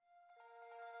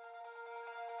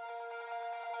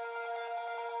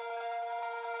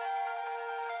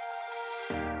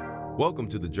Welcome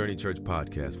to the Journey Church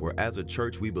podcast, where as a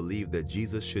church, we believe that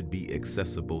Jesus should be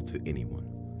accessible to anyone.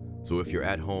 So if you're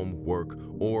at home, work,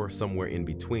 or somewhere in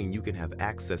between, you can have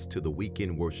access to the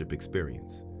weekend worship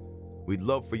experience. We'd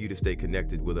love for you to stay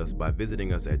connected with us by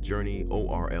visiting us at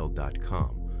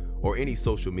journeyorl.com or any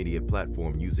social media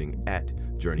platform using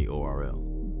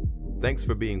 @JourneyORL. Thanks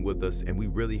for being with us, and we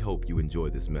really hope you enjoy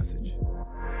this message.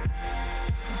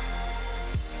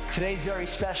 Today's very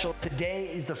special. Today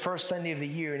is the first Sunday of the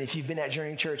year, and if you've been at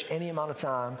Journey Church any amount of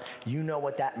time, you know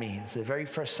what that means. The very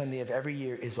first Sunday of every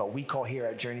year is what we call here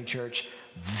at Journey Church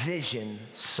Vision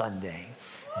Sunday.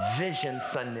 Vision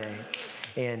Sunday.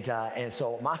 And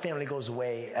so my family goes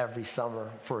away every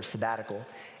summer for a sabbatical,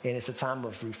 and it's a time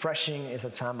of refreshing, it's a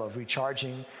time of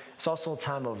recharging, it's also a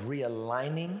time of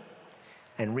realigning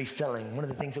and refilling. One of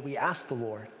the things that we ask the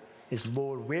Lord is,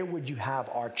 Lord, where would you have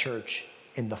our church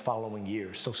in the following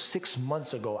year? So 6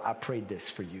 months ago, I prayed this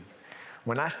for you.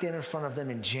 When I stand in front of them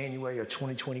in January of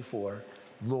 2024,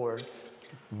 Lord,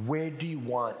 where do you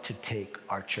want to take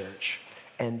our church?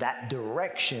 And that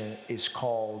direction is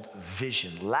called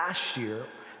vision. Last year,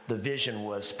 the vision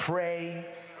was pray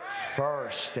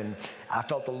first. And I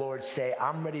felt the Lord say,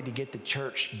 I'm ready to get the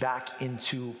church back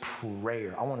into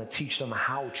prayer. I want to teach them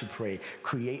how to pray,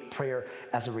 create prayer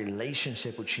as a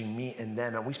relationship between me and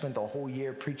them. And we spent the whole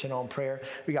year preaching on prayer.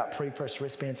 We got Pray First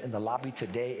wristbands in the lobby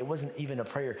today. It wasn't even a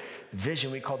prayer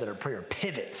vision. We called it a prayer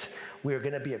pivot. We are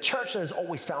going to be a church that is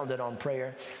always founded on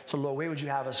prayer. So Lord, where would you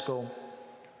have us go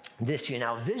this year?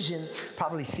 Now, vision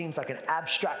probably seems like an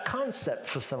abstract concept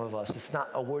for some of us. It's not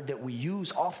a word that we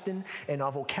use often in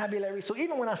our vocabulary. So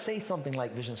even when I say something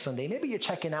like Vision Sunday, maybe you're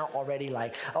checking out already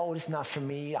like, oh, it's not for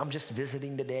me. I'm just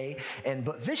visiting today.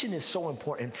 But vision is so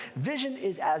important. Vision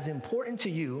is as important to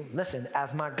you, listen,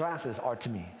 as my glasses are to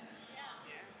me.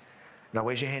 Now,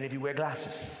 raise your hand if you wear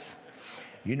glasses.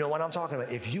 You know what I'm talking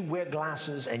about. If you wear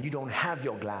glasses and you don't have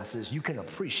your glasses, you can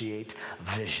appreciate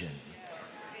vision.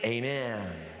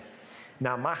 Amen.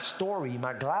 Now, my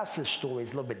glasses story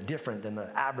is a little bit different than the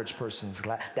average person's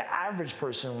glass. The average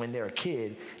person, when they're a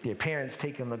kid, their parents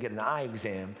take them to get an eye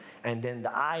exam, and then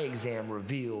the eye exam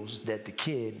reveals that the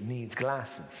kid needs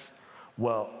glasses.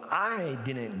 Well, I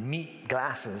didn't meet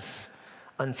glasses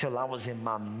until I was in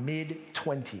my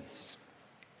mid-20s.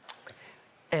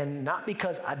 And not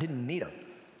because I didn't need them.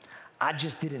 I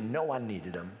just didn't know I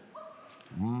needed them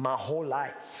my whole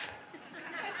life.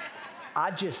 I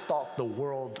just thought the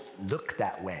world looked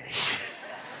that way.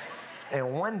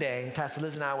 And one day, Pastor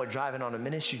Liz and I were driving on a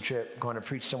ministry trip, going to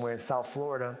preach somewhere in South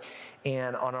Florida.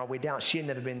 And on our way down, she had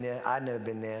never been there, I'd never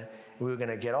been there. We were going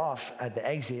to get off at the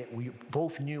exit. We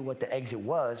both knew what the exit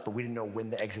was, but we didn't know when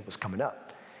the exit was coming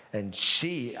up. And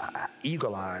she,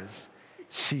 eagle eyes,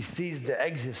 she sees the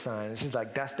exit sign. And she's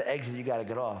like, that's the exit, you got to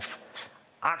get off.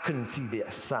 I couldn't see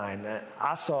the sign.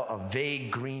 I saw a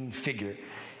vague green figure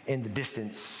in the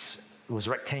distance. It was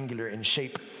rectangular in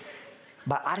shape,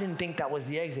 but I didn't think that was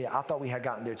the exit. I thought we had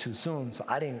gotten there too soon, so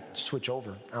I didn't switch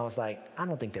over. I was like, I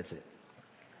don't think that's it.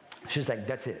 She's like,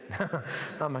 that's it.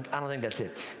 I'm like, I don't think that's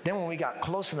it. Then when we got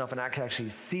close enough and I could actually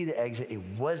see the exit, it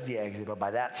was the exit, but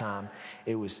by that time,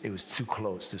 it was too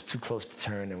close. It was too close to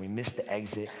turn, and we missed the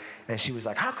exit. And she was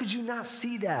like, how could you not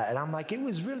see that? And I'm like, it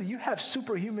was really, you have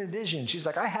superhuman vision. She's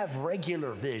like, I have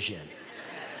regular vision.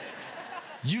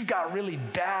 You've got really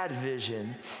bad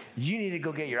vision. You need to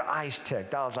go get your eyes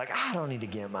checked. I was like, I don't need to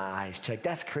get my eyes checked.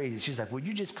 That's crazy. She's like, would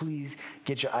you just please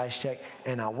get your eyes checked?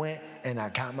 And I went and I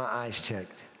got my eyes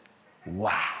checked.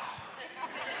 Wow.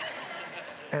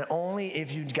 And only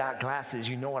if you got glasses,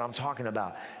 you know what I'm talking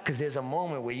about. Because there's a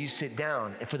moment where you sit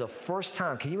down, and for the first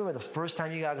time, can you remember the first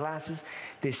time you got glasses?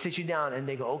 They sit you down and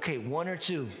they go, okay, 1 or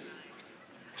 2,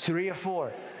 3 or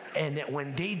 4. And then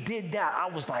when they did that,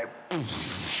 I was like,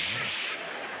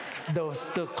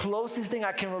 the closest thing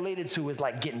I can relate it to is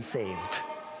like getting saved.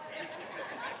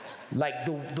 Like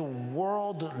the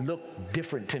world looked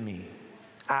different to me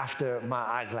after my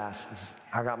eyeglasses.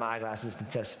 I got my eyeglasses to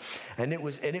test, and it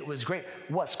was great.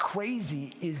 What's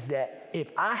crazy is that if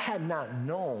I had not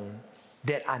known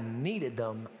that I needed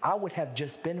them, I would have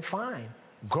just been fine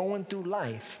going through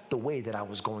life the way that I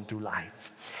was going through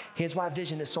life. Here's why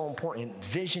vision is so important.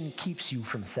 Vision keeps you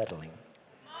from settling.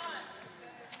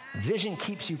 Vision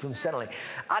keeps you from settling.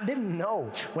 I didn't know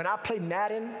when I played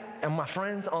Madden and my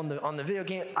friends on the video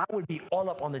game, I would be all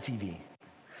up on the TV.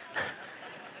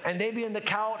 And they'd be in the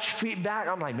couch, feet back.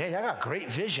 I'm like, man, I got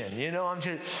great vision. You know,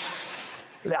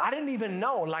 I didn't even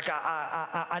know. Like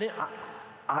I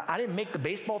didn't make the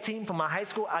baseball team for my high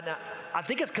school. I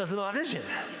think it's because of my vision.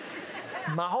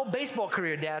 My whole baseball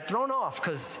career, Dad, thrown off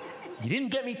because you didn't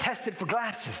get me tested for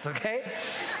glasses, okay?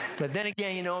 But then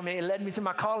again, it led me to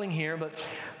my calling here. But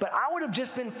I would have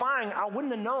just been fine. I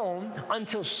wouldn't have known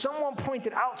until someone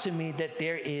pointed out to me that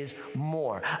there is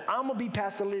more. I'm going to be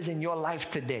Pastor Liz in your life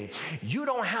today. You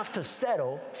don't have to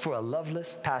settle for a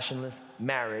loveless, passionless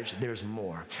marriage. There's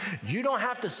more. You don't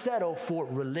have to settle for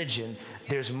religion.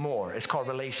 There's more. It's called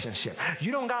relationship.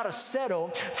 You don't got to settle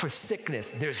for sickness.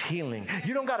 There's healing.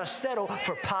 You don't got to settle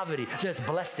for poverty. There's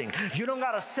blessing. You don't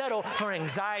got to settle for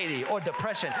anxiety or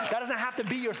depression. That doesn't have to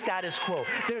be your status quo.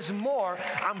 There's more.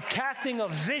 I'm casting a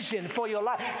vision for your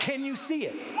life. Can you see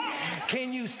it?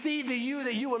 Can you see the you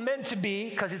that you were meant to be?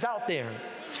 Because it's out there.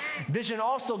 Vision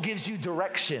also gives you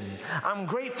direction. I'm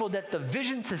grateful that the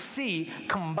vision to see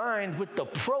combined with the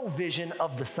provision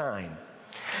of the sign.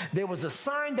 There was a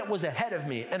sign that was ahead of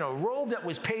me and a road that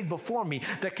was paved before me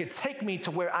that could take me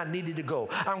to where I needed to go.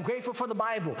 I'm grateful for the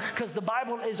Bible because the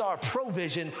Bible is our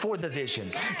provision for the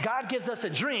vision. God gives us a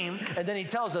dream and then he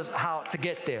tells us how to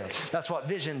get there. That's what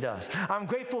vision does. I'm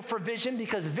grateful for vision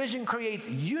because vision creates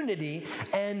unity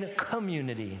and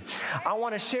community. I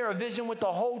want to share a vision with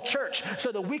the whole church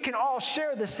so that we can all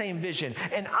share the same vision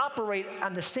and operate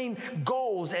on the same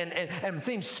goals and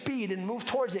same speed and move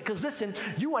towards it. Because listen,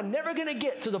 you are never going to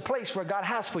get to the place where God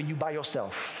has for you by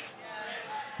yourself.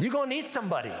 You're going to need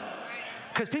somebody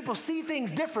because people see things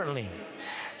differently.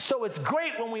 So it's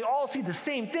great when we all see the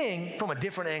same thing from a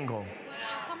different angle.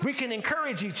 We can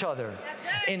encourage each other.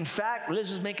 In fact, Liz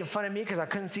was making fun of me because I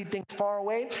couldn't see things far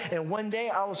away. And one day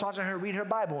I was watching her read her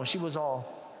Bible and she was all.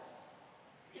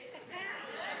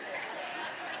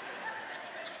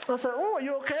 I said, "Oh, are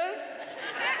you okay?"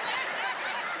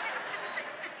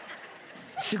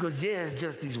 She goes, "Yeah, it's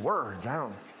just these words.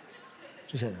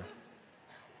 She said,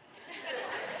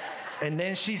 and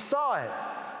then she saw it.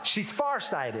 She's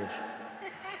farsighted.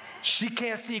 She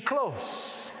can't see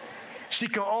close. She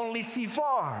can only see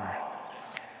far.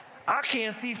 I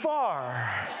can't see far.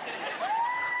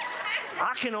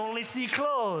 I can only see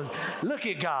close. Look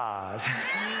at God.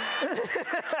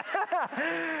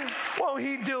 Won't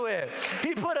he do it?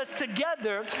 He put us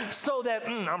together so that,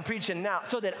 I'm preaching now,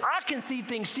 so that I can see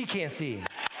things she can't see.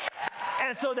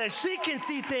 And so that she can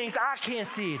see things I can't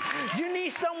see. You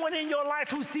need someone in your life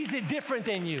who sees it different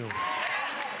than you.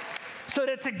 So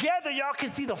that together y'all can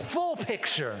see the full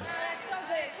picture.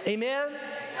 Amen?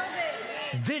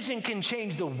 Vision can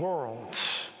change the world.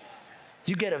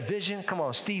 You get a vision, come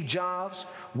on, Steve Jobs,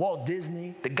 Walt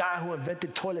Disney, the guy who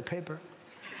invented toilet paper,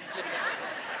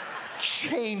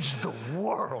 changed the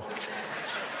world.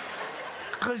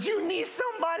 Because you need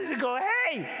somebody to go,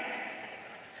 hey,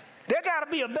 there got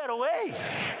to be a better way.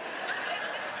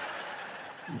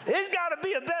 There's got to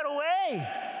be a better way.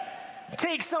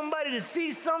 Take somebody to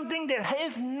see something that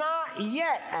is not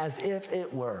yet as if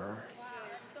it were. Wow,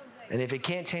 that's so good. And if it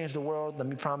can't change the world, let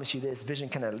me promise you this, vision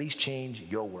can at least change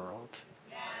your world.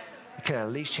 Yeah, it can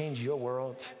at least change your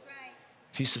world. That's right.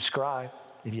 If you subscribe,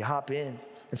 if you hop in.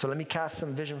 And so let me cast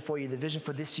some vision for you. The vision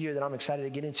for this year that I'm excited to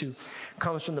get into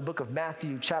comes from the book of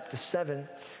Matthew chapter 7,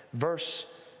 verse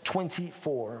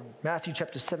 24. Matthew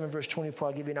chapter 7, verse 24.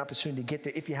 I'll give you an opportunity to get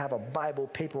there if you have a Bible,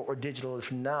 paper, or digital.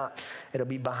 If not, it'll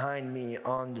be behind me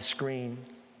on the screen.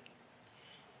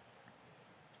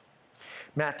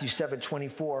 Matthew 7,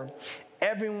 24.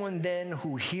 Everyone then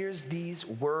who hears these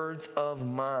words of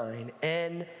mine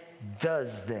and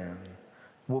does them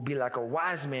will be like a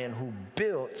wise man who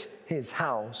built his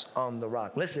house on the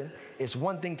rock. Listen, it's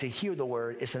one thing to hear the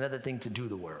word. It's another thing to do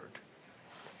the word.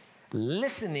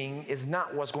 Listening is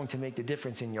not what's going to make the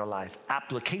difference in your life.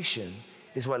 Application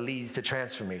is what leads to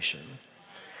transformation.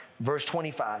 Verse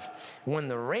 25, when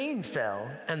the rain fell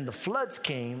and the floods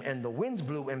came and the winds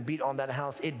blew and beat on that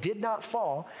house, it did not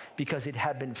fall because it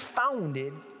had been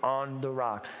founded on the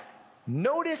rock.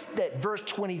 Notice that verse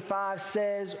 25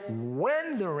 says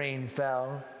when the rain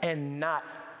fell and not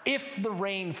if the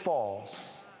rain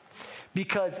falls.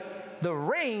 Because the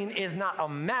rain is not a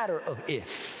matter of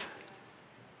if.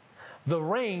 The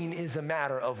rain is a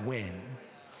matter of when.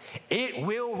 It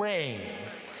will rain.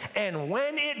 And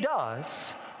when it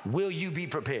does, will you be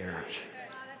prepared?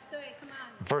 Oh, that's good. Come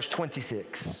on. Verse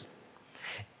 26.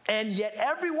 And yet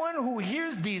everyone who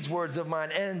hears these words of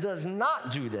mine and does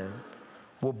not do them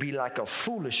will be like a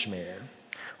foolish man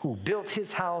who built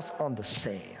his house on the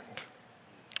sand.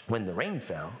 When the rain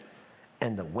fell,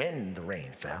 and when the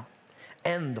rain fell,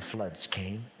 and the floods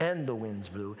came, and the winds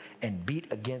blew, and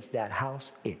beat against that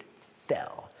house, it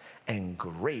fell, and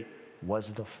great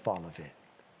was the fall of it.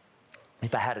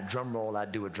 If I had a drum roll,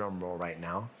 I'd do a drum roll right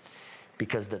now,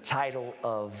 because the title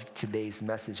of today's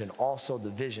message and also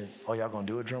the vision, oh, y'all gonna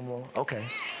do a drum roll? Okay.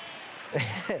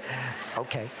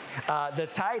 Okay. The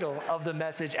title of the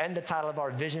message and the title of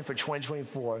our vision for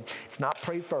 2024, it's not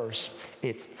pray first,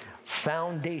 it's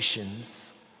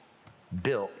foundations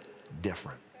built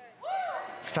different.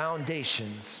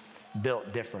 Foundations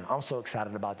built different. I'm so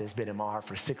excited about this. It's been in my heart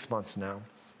for 6 months now.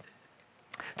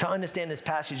 To understand this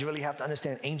passage, you really have to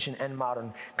understand ancient and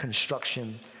modern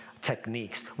construction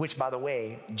techniques, which, by the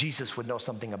way, Jesus would know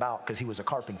something about because he was a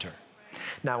carpenter.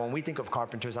 Now, when we think of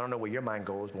carpenters, I don't know where your mind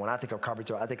goes, but when I think of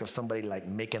carpenter, I think of somebody like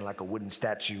making like a wooden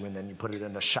statue and then you put it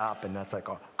in a shop and that's like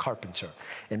a carpenter.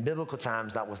 In biblical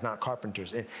times, that was not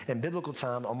carpenters. In biblical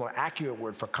time, a more accurate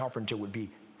word for carpenter would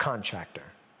be contractor.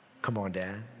 Come on,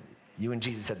 Dad. You and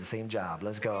Jesus had the same job.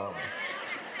 Let's go.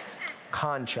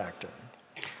 Contractor.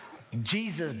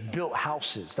 Jesus built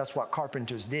houses. That's what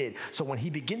carpenters did. So when he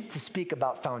begins to speak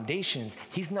about foundations,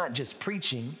 he's not just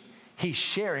preaching, he's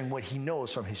sharing what he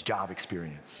knows from his job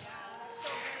experience.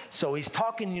 So he's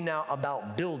talking to you now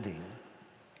about building.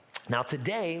 Now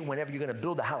today, whenever you're going to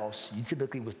build a house, you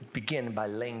typically would begin by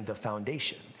laying the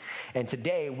foundation. And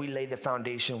today we lay the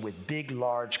foundation with big,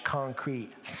 large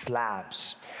concrete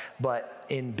slabs. But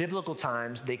in biblical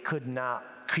times, they could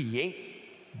not create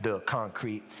the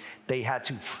concrete. They had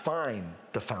to find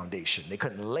the foundation. They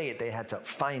couldn't lay it, they had to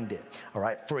find it. All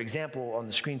right. For example, on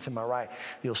the screen to my right,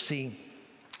 you'll see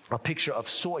a picture of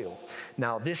soil.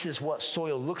 Now, this is what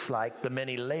soil looks like, the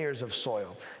many layers of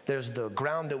soil. There's the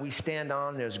ground that we stand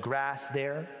on, there's grass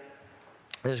there.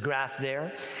 There's grass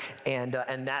there, and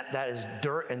that is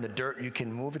dirt, and the dirt, you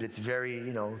can move it. It's very,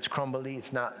 it's crumbly.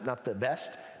 It's not the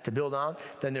best to build on.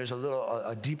 Then there's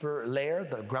a deeper layer.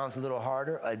 The ground's a little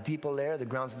harder. A deeper layer. The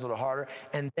ground's a little harder.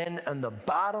 And then on the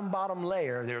bottom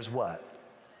layer, there's what?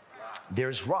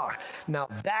 There's rock. Now,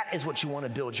 that is what you want to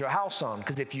build your house on,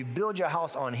 because if you build your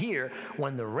house on here,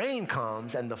 when the rain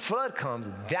comes and the flood comes,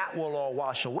 that will all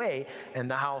wash away, and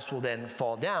the house will then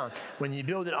fall down. When you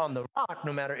build it on the rock,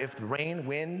 no matter if the rain,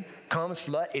 wind comes,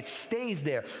 flood, it stays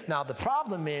there. Now, the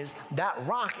problem is that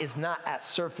rock is not at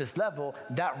surface level.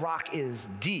 That rock is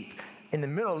deep. In the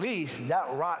Middle East,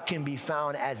 that rock can be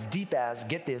found as deep as,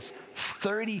 get this,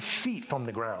 30 feet from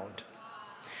the ground.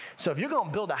 So if you're going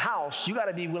to build a house, you got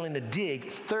to be willing to dig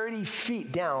 30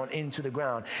 feet down into the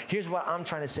ground. Here's what I'm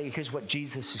trying to say. Here's what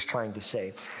Jesus is trying to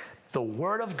say. The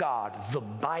Word of God, the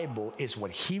Bible, is what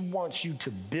He wants you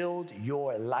to build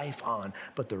your life on.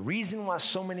 But the reason why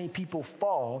so many people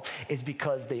fall is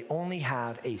because they only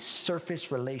have a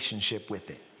surface relationship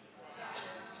with it.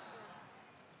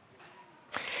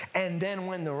 And then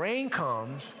when the rain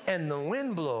comes and the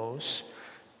wind blows,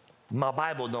 my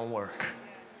Bible don't work.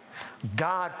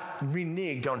 God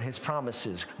reneged on His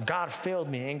promises. God failed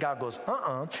me, and God goes,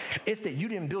 it's that you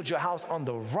didn't build your house on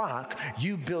the rock,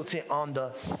 you built it on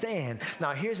the sand.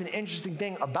 Now, here's an interesting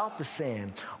thing about the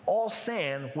sand. All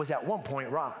sand was at one point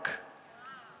rock.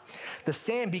 The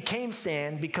sand became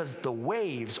sand because the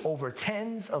waves over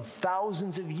tens of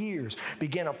thousands of years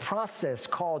began a process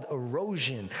called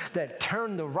erosion that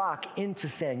turned the rock into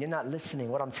sand. You're not listening.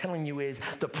 What I'm telling you is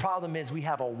the problem is we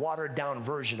have a watered down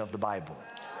version of the Bible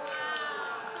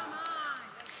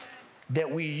that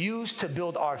we use to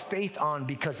build our faith on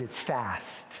because it's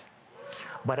fast.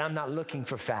 But I'm not looking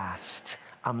for fast.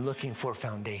 I'm looking for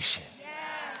foundation.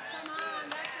 Yes, come on,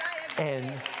 that's right.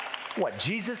 And what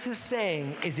Jesus is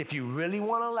saying is if you really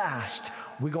want to last,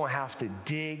 we're going to have to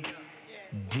dig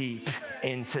deep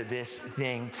into this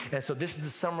thing. And so this is the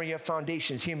summary of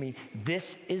foundations. Hear me.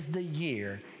 This is the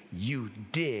year you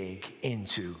dig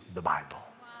into the Bible.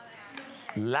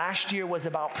 Last year was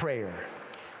about prayer.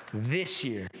 This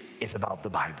year is about the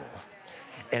Bible.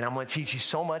 And I'm going to teach you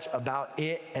so much about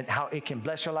it and how it can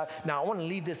bless your life. Now, I want to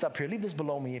leave this up here. Leave this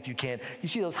below me if you can. You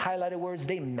see those highlighted words?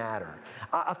 They matter.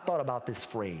 I thought about this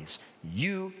phrase.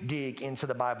 You dig into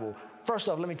the Bible. First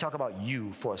off, let me talk about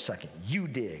you for a second. You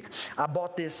dig. I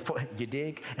bought this for, you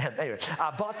dig? Anyway,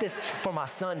 I bought this for my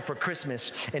son for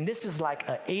Christmas. And this is like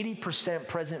an 80%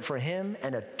 present for him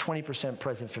and a 20%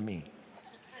 present for me.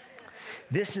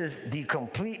 This is the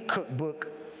complete cookbook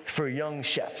for young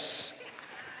chefs.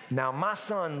 Now, my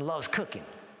son loves cooking,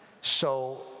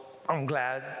 so I'm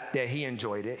glad that he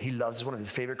enjoyed it. He loves it. It's one of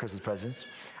his favorite Christmas presents.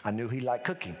 I knew he liked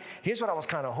cooking. Here's what I was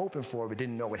kind of hoping for, but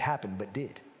didn't know would happen, but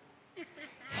did.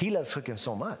 He loves cooking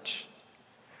so much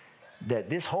that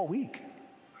this whole week,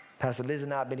 Pastor Liz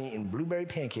and I have been eating blueberry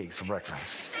pancakes for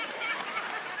breakfast.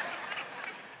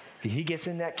 He gets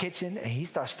in that kitchen and he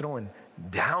starts throwing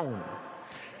down.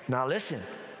 Now listen,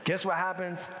 guess what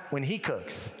happens when he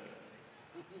cooks?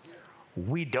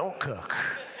 We don't cook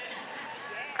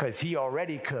because he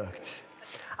already cooked.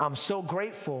 I'm so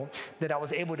grateful that I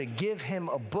was able to give him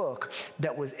a book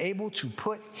that was able to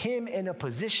put him in a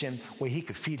position where he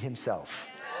could feed himself.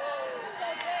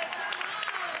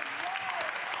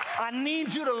 I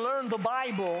need you to learn the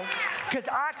Bible because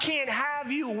I can't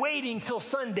have you waiting till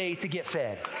Sunday to get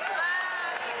fed.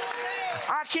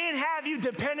 I can't have you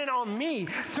dependent on me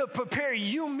to prepare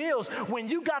you meals when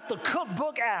you got the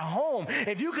cookbook at home.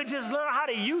 If you could just learn how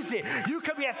to use it, you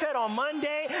could get fed on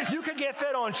Monday, you could get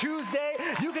fed on Tuesday,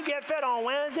 you could get fed on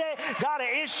Wednesday. Got an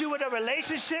issue with a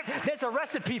relationship? There's a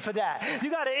recipe for that.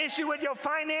 You got an issue with your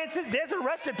finances? There's a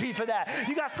recipe for that.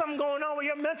 You got something going on with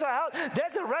your mental health?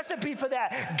 There's a recipe for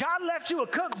that. God left you a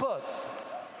cookbook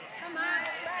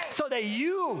so that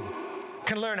you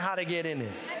can learn how to get in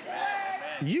it.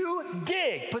 You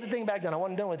dig. Put the thing back down. I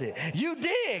wasn't done with it. You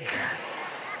dig.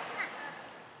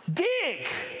 Dig.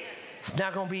 It's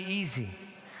not going to be easy.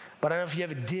 But I don't know if you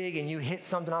ever dig and you hit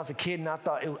something. I was a kid and I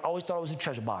always thought it was a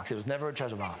treasure box. It was never a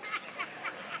treasure box.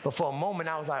 But for a moment,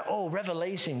 I was like, oh,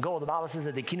 revelation, go. The Bible says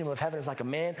that the kingdom of heaven is like a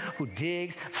man who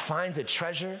digs, finds a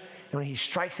treasure, and when he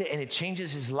strikes it and it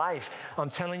changes his life. I'm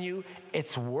telling you,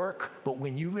 it's work. But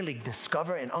when you really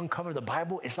discover and uncover the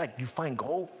Bible, it's like you find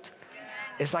gold.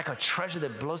 It's like a treasure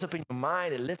that blows up in your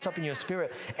mind. It lifts up in your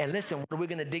spirit. And listen, what are we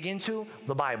going to dig into?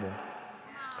 The Bible.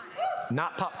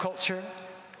 Not pop culture.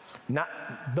 Not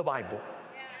the Bible.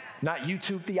 Not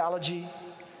YouTube theology.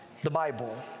 The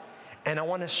Bible. And I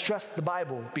want to stress the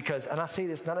Bible because, and I say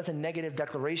this not as a negative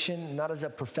declaration, not as a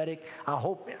prophetic, I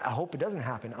hope it doesn't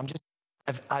happen.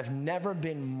 I've never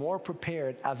been more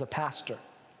prepared as a pastor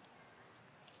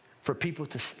for people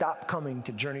to stop coming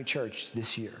to Journey Church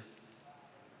this year.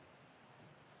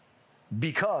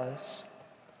 Because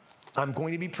I'm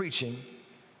going to be preaching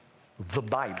the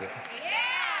Bible.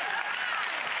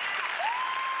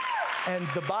 And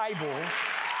the Bible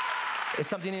is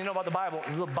something you know about the Bible.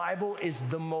 The Bible is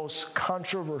the most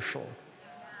controversial,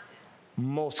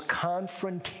 most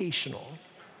confrontational,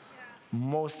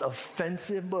 most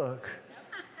offensive book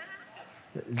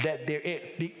that there is.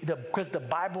 Because the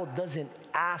Bible doesn't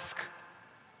ask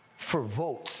for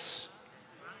votes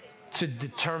to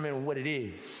determine what it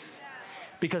is.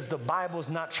 Because the Bible's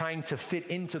not trying to fit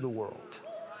into the world.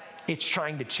 It's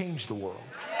trying to change the world.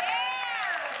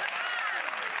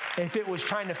 If it was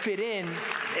trying to fit in,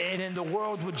 and then the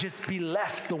world would just be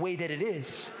left the way that it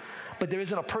is. But there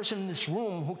isn't a person in this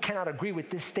room who cannot agree with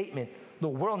this statement. The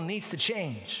world needs to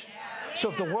change. So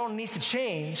if the world needs to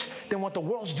change, then what the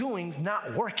world's doing is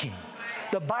not working.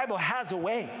 The Bible has a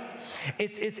way.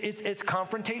 It's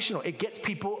confrontational. It gets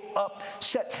people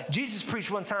upset. Jesus preached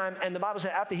one time, and the Bible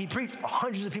said after he preached,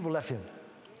 hundreds of people left him.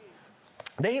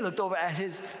 Then he looked over at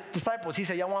his disciples. He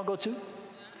said, y'all want to go too?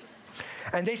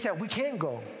 And they said, we can't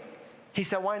go. He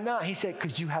said, why not? He said,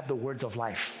 because you have the words of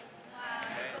life,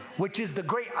 which is the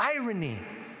great irony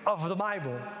of the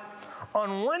Bible.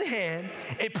 On one hand,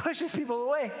 it pushes people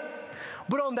away.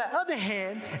 But on the other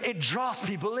hand, it draws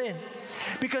people in.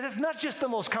 Because it's not just the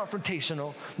most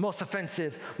confrontational, most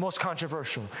offensive, most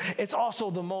controversial. It's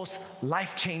also the most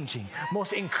life-changing,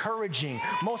 most encouraging,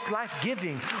 most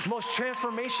life-giving, most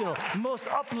transformational, most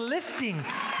uplifting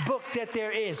book that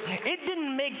there is. It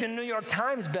didn't make the New York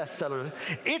Times bestseller.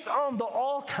 It's on the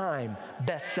all-time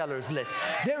bestsellers list.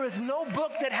 There is no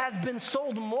book that has been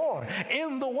sold more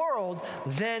in the world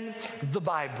than the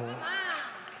Bible.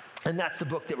 And that's the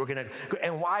book that we're going to,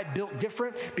 and why built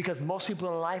different? Because most people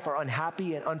in life are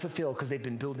unhappy and unfulfilled because they've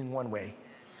been building one way.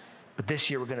 But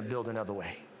this year we're going to build another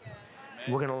way.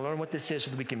 We're going to learn what this is so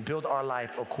that we can build our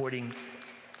life according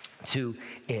to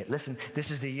it. Listen, this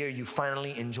is the year you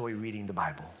finally enjoy reading the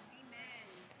Bible.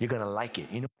 You're going to like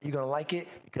it. You know you're going to like it?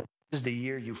 Because this is the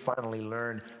year you finally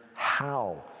learn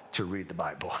how to read the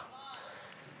Bible.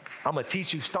 I'm going to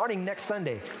teach you starting next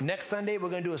Sunday. Next Sunday, we're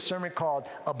going to do a sermon called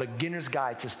A Beginner's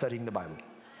Guide to Studying the Bible.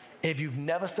 If you've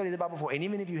never studied the Bible before, and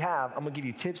even if you have, I'm going to give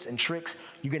you tips and tricks.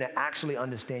 You're going to actually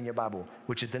understand your Bible,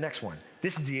 which is the next one.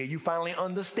 This is the year you finally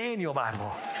understand your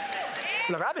Bible.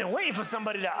 Look, I've been waiting for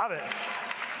somebody to,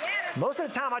 most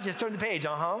of the time, I just turn the page,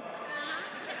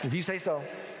 if you say so.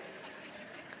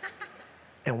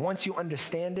 And once you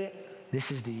understand it,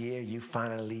 this is the year you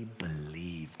finally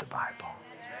believe the Bible.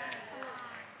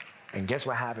 And guess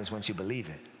what happens once you believe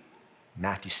it?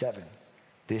 Matthew 7.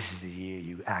 This is the year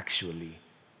you actually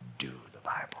do the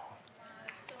Bible.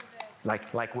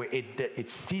 Like where it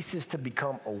ceases to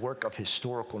become a work of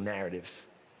historical narrative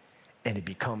and it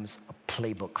becomes a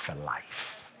playbook for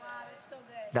life. Wow, that's so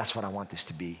good. That's what I want this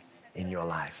to be in your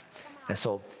life. And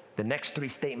so the next three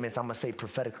statements I'm going to say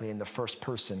prophetically in the first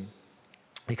person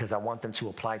because I want them to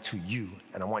apply to you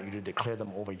and I want you to declare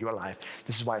them over your life.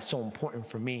 This is why it's so important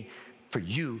for me for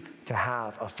you to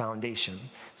have a foundation.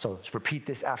 So repeat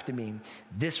this after me.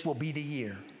 This will be the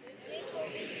year.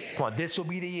 Come on, this will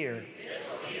be the year.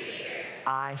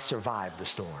 I survived the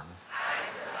storm.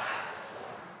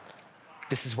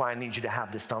 This is why I need you to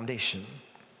have this foundation.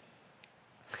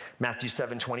 Matthew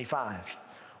 7:25.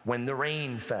 When the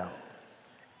rain fell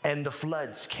and the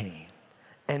floods came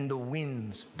and the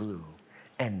winds blew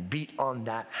and beat on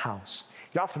that house.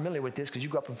 Y'all familiar with this because you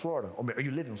grew up in Florida or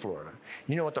you live in Florida.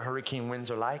 You know what the hurricane winds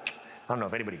are like? I don't know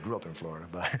if anybody grew up in Florida,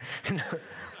 but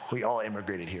we all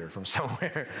immigrated here from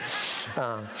somewhere.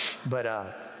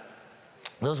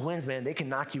 Those winds, man, they can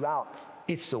knock you out.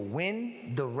 It's the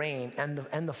wind, the rain,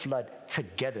 and the flood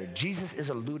together. Jesus is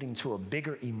alluding to a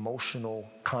bigger emotional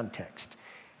context.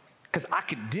 Because I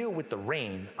could deal with the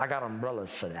rain. I got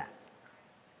umbrellas for that.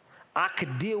 I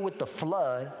could deal with the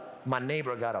flood. My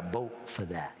neighbor got a boat for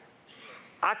that.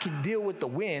 I could deal with the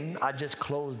wind. I just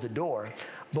closed the door.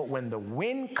 But when the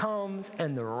wind comes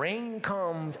and the rain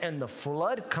comes and the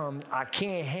flood comes, I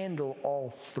can't handle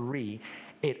all three.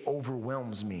 It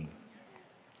overwhelms me.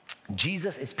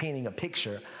 Jesus is painting a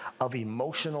picture of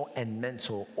emotional and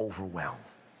mental overwhelm.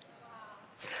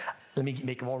 Let me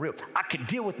make it more real. I could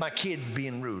deal with my kids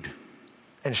being rude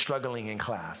and struggling in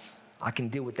class. I can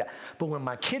deal with that. But when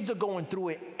my kids are going through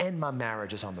it and my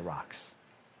marriage is on the rocks,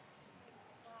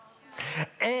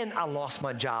 and I lost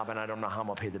my job and I don't know how I'm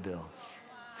going to pay the bills,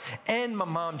 and my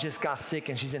mom just got sick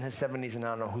and she's in her 70s and I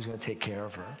don't know who's going to take care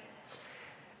of her,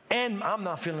 and I'm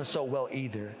not feeling so well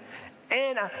either.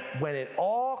 And when it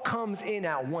all comes in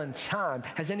at one time,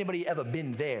 has anybody ever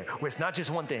been there where it's not just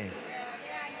one thing?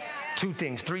 Two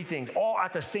things, three things, all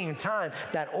at the same time,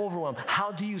 that overwhelm.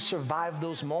 How do you survive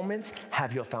those moments?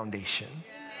 Have your foundation.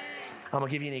 I'm going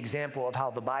to give you an example of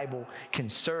how the Bible can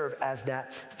serve as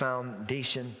that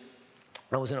foundation.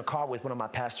 I was in a car with one of my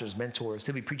pastor's mentors.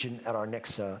 He'll be preaching at our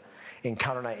next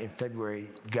Encounter Night in February.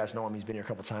 You guys know him. He's been here a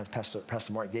couple times,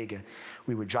 Pastor Mark Vega.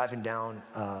 We were driving down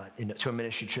to a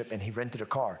ministry trip, and he rented a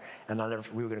car. And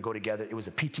we were going to go together. It was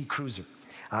a PT Cruiser.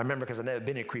 I remember because I've never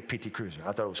been in a PT Cruiser.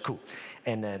 I thought it was cool.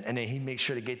 And then he made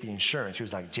sure to get the insurance. He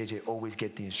was like, JJ, always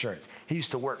get the insurance. He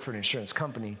used to work for an insurance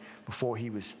company before he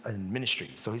was in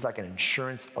ministry. So he's like an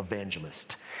insurance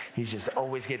evangelist. He's just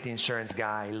always get the insurance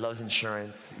guy. He loves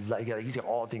insurance. He's got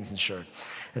all things insured.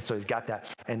 And so he's got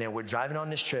that. And then we're driving on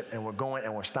this trip, and we're going,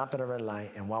 and we're stopped at a red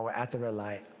light. And while we're at the red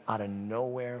light, out of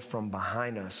nowhere from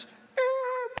behind us,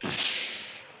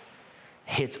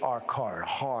 hits our car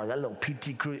hard. That little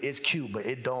PT Cruiser is cute, but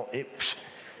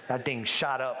that thing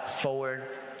shot up forward.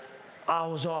 I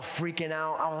was all freaking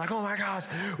out. I was like, oh my gosh,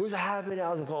 what's happening?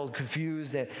 I was all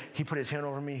confused. And he put his hand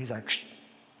over me. He's like, shh.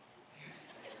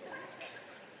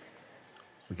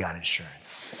 We got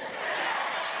insurance.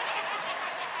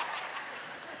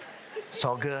 It's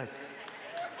all good.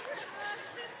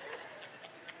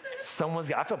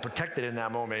 I felt protected in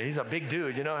that moment. He's a big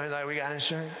dude, you know? He's like, we got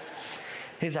insurance.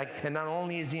 He's like, and not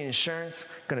only is the insurance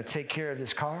going to take care of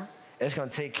this car, it's going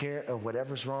to take care of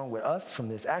whatever's wrong with us from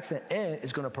this accident, and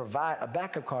it's going to provide a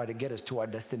backup car to get us to our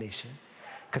destination,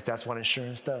 because that's what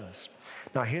insurance does.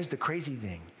 Now, here's the crazy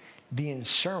thing. The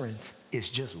insurance is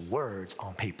just words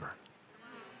on paper.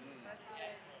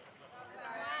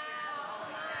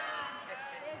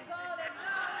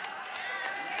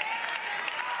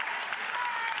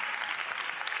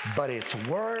 But it's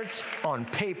words on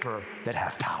paper that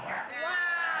have power.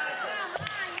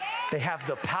 They have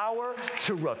the power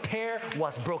to repair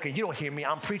what's broken. You don't hear me.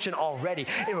 I'm preaching already.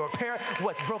 It will repair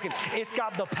what's broken. It's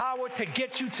got the power to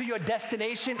get you to your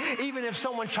destination, even if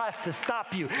someone tries to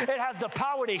stop you. It has the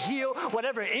power to heal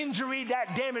whatever injury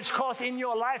that damage caused in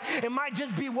your life. It might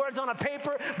just be words on a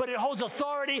paper, but it holds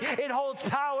authority. It holds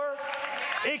power.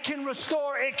 It can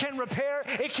restore. It can repair.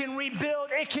 It can rebuild.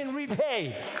 It can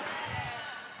repay.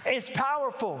 It's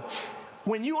powerful.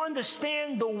 When you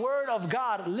understand the word of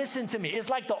God, listen to me, it's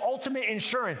like the ultimate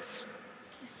insurance.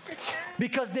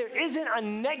 Because there isn't a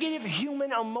negative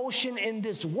human emotion in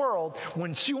this world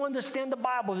once you understand the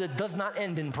Bible that does not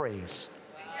end in praise.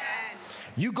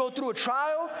 You go through a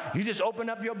trial, you just open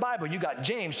up your Bible. You got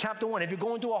James chapter 1. If you're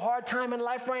going through a hard time in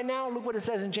life right now, look what it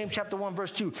says in James chapter 1,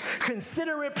 verse 2.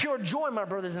 Consider it pure joy, my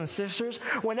brothers and sisters,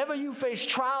 whenever you face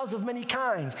trials of many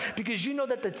kinds, because you know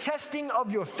that the testing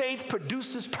of your faith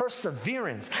produces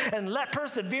perseverance. And let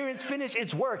perseverance finish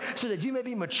its work so that you may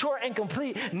be mature and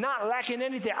complete, not lacking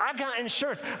anything. I got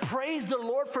insurance. Praise the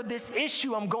Lord for this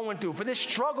issue I'm going through, for this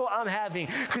struggle I'm having,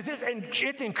 because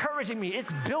it's encouraging me.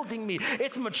 It's building me.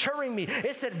 It's maturing me.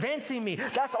 It's advancing me.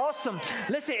 That's awesome.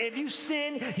 Listen, if you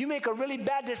sin, you make a really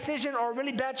bad decision or a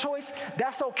really bad choice,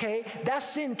 that's okay. That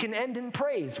sin can end in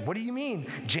praise. What do you mean?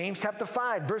 James chapter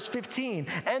 5, verse 15.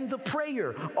 And the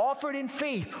prayer offered in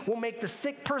faith will make the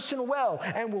sick person well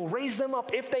and will raise them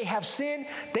up. If they have sinned,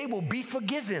 they will be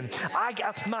forgiven.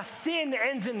 My sin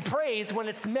ends in praise when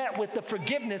it's met with the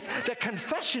forgiveness that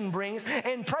confession brings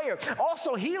and prayer.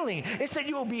 Also healing. It said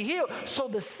you will be healed. So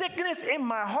the sickness in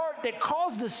my heart that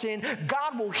caused the sin,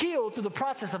 God will heal through the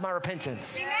process of my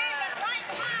repentance. Amen. That's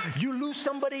right. You lose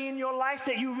somebody in your life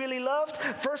that you really loved.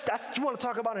 First, you want to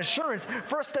talk about insurance.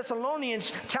 1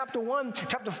 Thessalonians chapter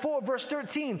 4, verse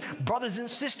 13. Brothers and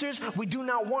sisters, we do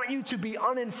not want you to be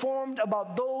uninformed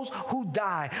about those who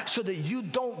die, so that you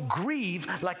don't grieve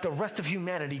like the rest of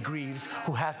humanity grieves,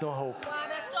 who has no hope. Wow,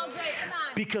 that's so great. Come on.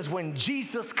 Because when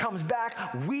Jesus comes back,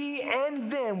 we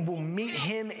and them will meet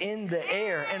him in the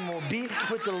air and will be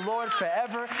with the Lord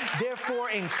forever. Therefore,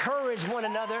 encourage one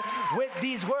another with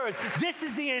these words. This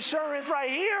is the insurance right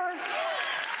here.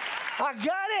 I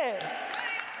got it.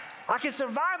 I can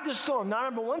survive the storm. Now, I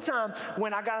remember one time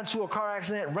when I got into a car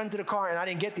accident, rented a car, and I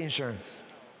didn't get the insurance.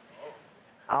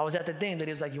 I was at the thing that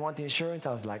he was like, you want the insurance?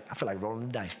 I was like, I feel like rolling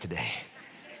the dice today.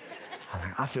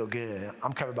 I feel good.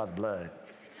 I'm covered by the blood.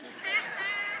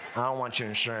 I don't want your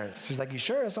insurance. She's like, you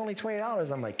sure? It's only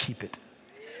 $20. I'm like, keep it.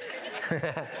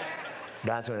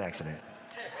 Got into an accident.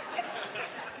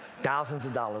 Thousands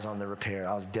of dollars on the repair.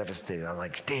 I was devastated. I'm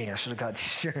like, dang, I should have got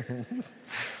the insurance.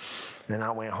 Then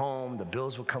I went home. The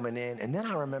bills were coming in. And then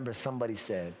I remember somebody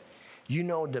said, you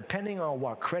know, depending on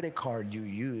what credit card you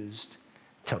used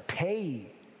to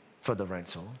pay for the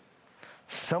rental,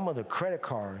 some of the credit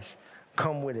cards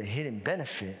come with a hidden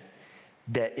benefit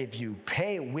that if you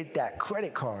pay with that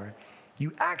credit card,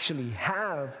 you actually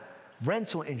have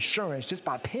rental insurance just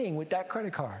by paying with that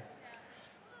credit card.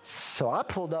 So I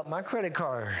pulled up my credit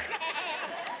card.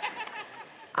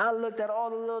 I looked at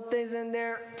all the little things in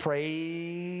there.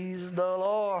 Praise the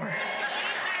Lord.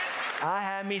 I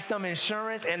had me some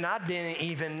insurance and I didn't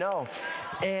even know.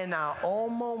 And I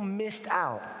almost missed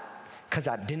out because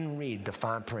I didn't read the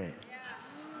fine print.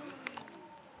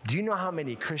 Do you know how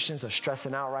many Christians are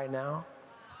stressing out right now?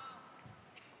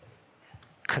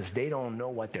 Because they don't know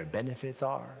what their benefits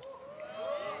are.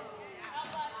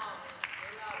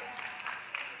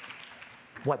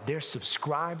 What they're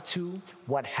subscribed to,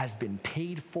 what has been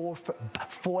paid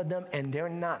for them, and they're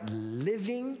not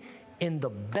living in the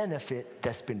benefit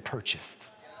that's been purchased.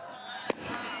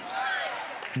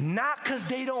 Not because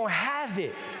they don't have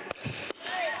it,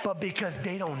 but because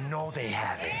they don't know they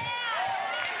have it.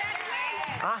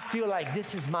 I feel like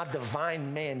this is my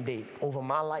divine mandate over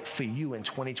my life for you in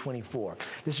 2024.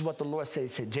 This is what the Lord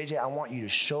says. He said, JJ, I want you to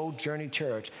show Journey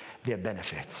Church their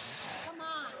benefits.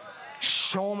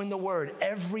 Show them in the Word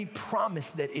every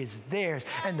promise that is theirs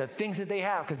and the things that they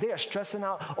have, because they are stressing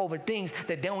out over things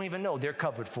that they don't even know they're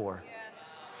covered for.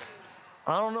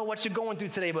 I don't know what you're going through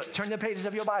today, but turn the pages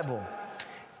of your Bible.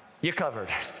 You're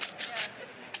covered.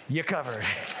 You're covered.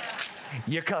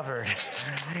 You're covered.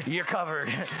 You're covered.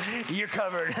 You're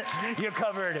covered. You're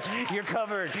covered. You're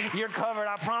covered. You're covered.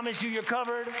 I promise you, you're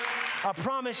covered. I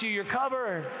promise you, you're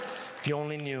covered. If you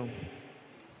only knew.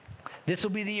 This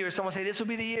will be the year. Someone say, this will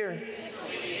be the year. This will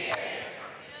be the year.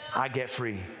 I get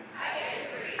free.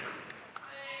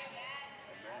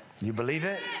 You believe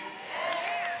it?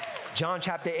 John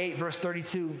chapter 8, verse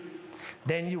 32.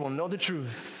 Then you will know the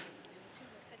truth,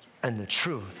 and the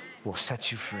truth will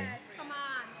set you free. Come on.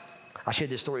 I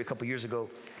shared this story a couple years ago.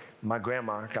 My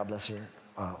grandma, God bless her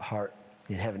heart,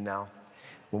 in heaven now,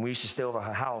 when we used to stay over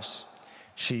her house,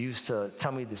 she used to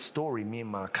tell me this story, me and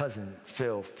my cousin,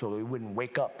 Phil, so we wouldn't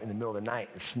wake up in the middle of the night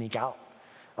and sneak out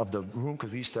of the room,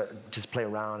 because we used to just play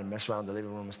around and mess around in the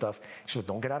living room and stuff. She said,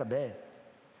 don't get out of bed.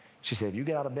 She said, if you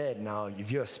get out of bed, now, if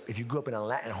you grew up in a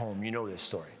Latin home, you know this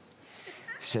story.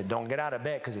 She said, don't get out of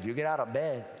bed, because if you get out of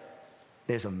bed,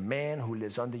 there's a man who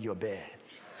lives under your bed.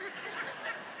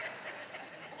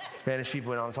 Spanish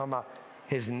people know what I'm talking about.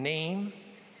 His name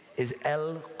is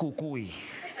El Cucuy.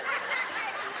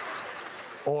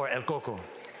 Or El Coco.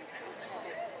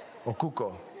 Or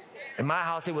Cuco. In my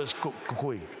house, it was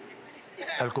Cucuy.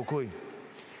 El Cucuy.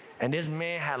 And this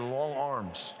man had long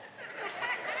arms.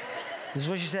 This is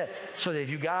what she said. So that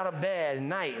if you got out of bed at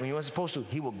night when you weren't supposed to,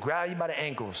 he would grab you by the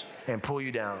ankles and pull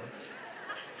you down.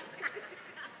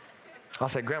 I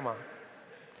said, Grandma,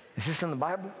 is this in the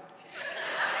Bible?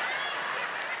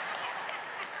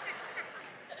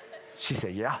 She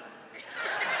said, yeah.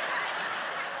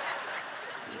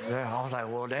 I was like,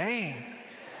 well, dang.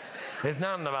 It's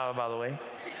not in the Bible, by the way.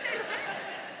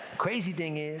 Crazy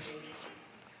thing is,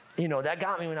 that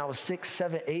got me when I was 6,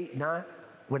 7, 8, 9.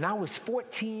 when I was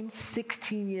 14,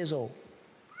 16 years old,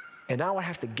 and I would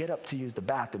have to get up to use the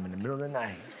bathroom in the middle of the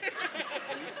night.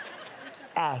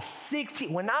 At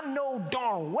 16, when I know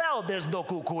darn well there's no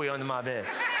kukui under my bed,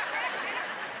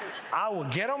 I would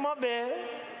get on my bed,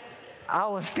 I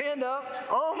would stand up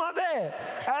on my bed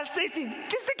at 16,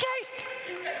 just in case.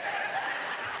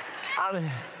 I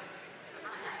mean,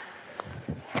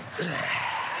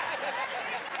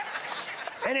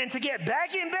 and then to get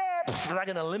back in bed, like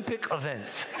an Olympic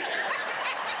event.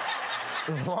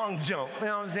 Long jump, you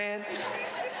know what I'm saying?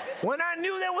 When I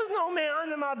knew there was no man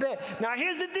under my bed. Now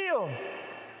here's the deal.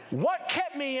 What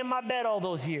kept me in my bed all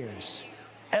those years?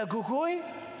 El Kukui?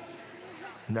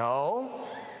 No,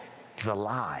 the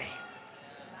lie.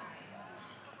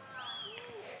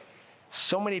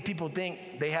 So many people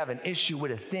think they have an issue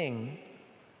with a thing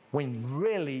when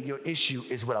really your issue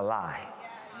is with a lie.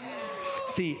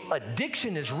 See,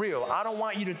 addiction is real. I don't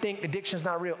want you to think addiction is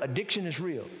not real. Addiction is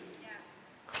real.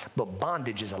 But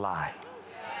bondage is a lie.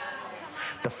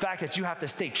 The fact that you have to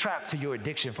stay trapped to your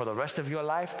addiction for the rest of your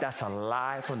life, that's a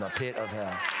lie from the pit of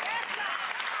hell.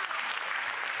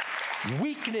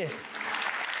 Weakness.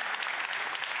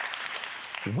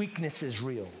 Weakness is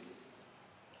real.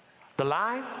 The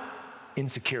lie,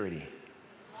 insecurity.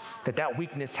 That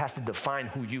weakness has to define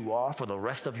who you are for the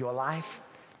rest of your life,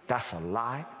 that's a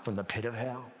lie from the pit of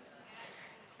hell.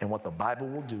 And what the Bible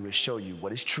will do is show you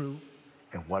what is true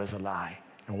and what is a lie.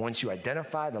 And once you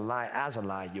identify the lie as a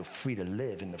lie, you're free to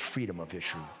live in the freedom of your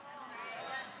truth.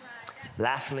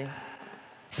 Lastly,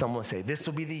 someone say, this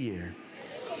will be the year.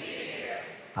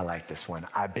 I like this one.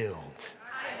 I build.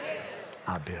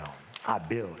 I build. I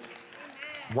build.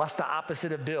 What's the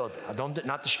opposite of build?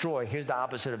 Not destroy. Here's the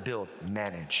opposite of build.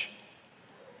 Manage.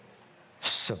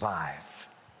 Survive.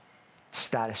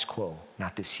 Status quo.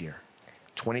 Not this year.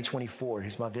 2024,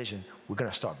 here's my vision. We're going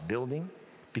to start building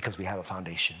because we have a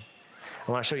foundation.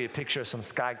 I want to show you a picture of some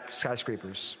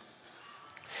skyscrapers.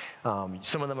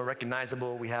 Some of them are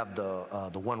recognizable. We have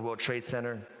the One World Trade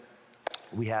Center.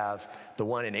 We have the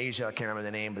one in Asia. I can't remember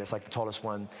the name, but it's like the tallest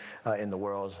one in the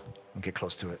world. I'll get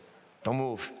close to it. Don't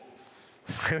move.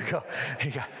 Here we go.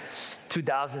 You got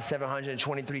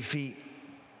 2,723 feet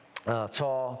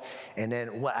tall. And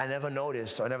then what I never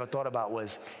noticed or I never thought about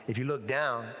was if you look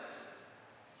down,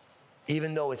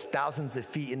 even though it's thousands of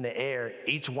feet in the air,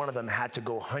 each one of them had to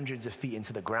go hundreds of feet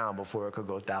into the ground before it could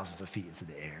go thousands of feet into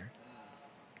the air.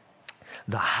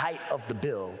 The height of the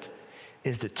build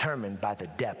is determined by the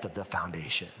depth of the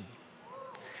foundation.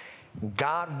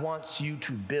 God wants you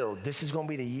to build. This is going to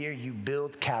be the year you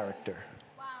build character.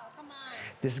 Wow, come on.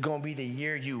 This is going to be the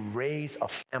year you raise a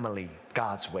family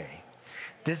God's way.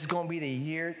 This is going to be the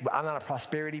year, I'm not a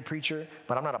prosperity preacher,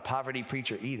 but I'm not a poverty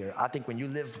preacher either. I think when you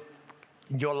live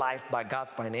your life by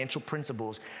God's financial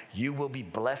principles, you will be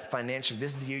blessed financially.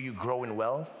 This is the year you grow in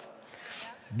wealth.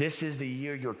 This is the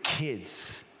year your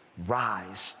kids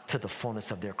rise to the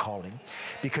fullness of their calling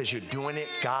because you're doing it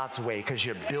God's way, because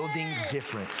you're building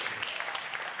different.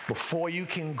 Before you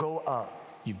can go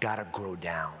up, you gotta grow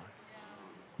down.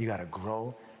 You gotta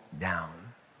grow down.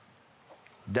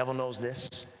 Devil knows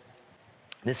this.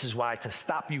 This is why to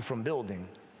stop you from building.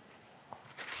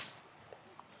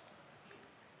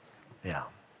 Yeah,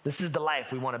 this is the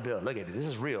life we want to build. Look at it. This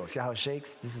is real. See how it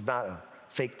shakes? This is not a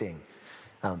fake thing.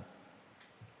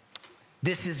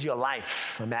 This is your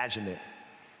life. Imagine it.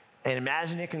 And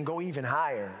imagine it can go even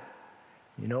higher.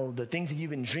 You know, the things that you've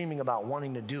been dreaming about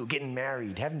wanting to do, getting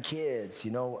married, having kids,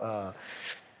 buying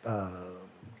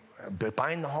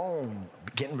the home,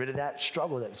 getting rid of that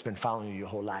struggle that's been following you your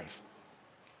whole life.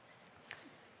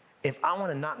 If I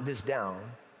want to knock this down,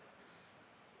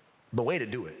 the way to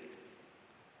do it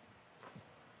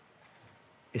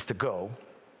is to go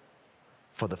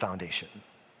for the foundation.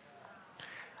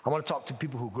 I want to talk to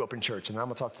people who grew up in church, and I'm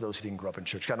going to talk to those who didn't grow up in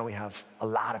church. I know we have a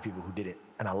lot of people who did it,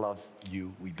 and I love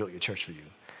you. We built your church for you.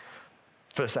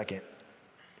 For a second,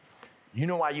 you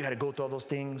know why you had to go through all those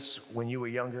things when you were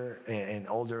younger and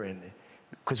older? And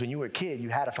because when you were a kid, you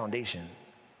had a foundation.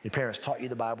 Your parents taught you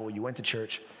the Bible, you went to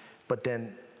church, but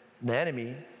then the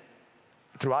enemy,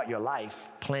 throughout your life,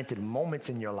 planted moments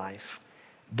in your life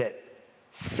that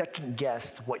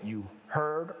second-guessed what you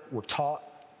heard or taught,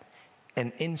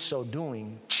 and in so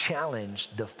doing,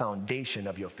 challenged the foundation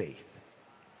of your faith.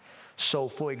 So,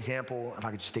 for example, if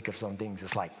I could just think of some things,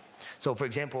 it's like, so for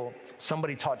example,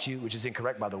 somebody taught you, which is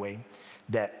incorrect by the way,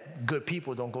 that good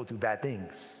people don't go through bad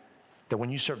things. That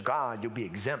when you serve God, you'll be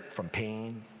exempt from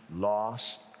pain,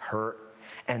 loss, hurt,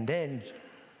 and then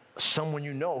someone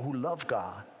you know who loved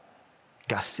God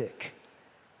got sick,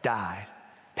 died,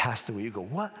 passed away. You go,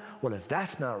 what? Well, if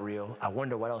that's not real, I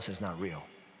wonder what else is not real.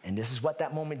 And this is what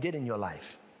that moment did in your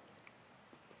life.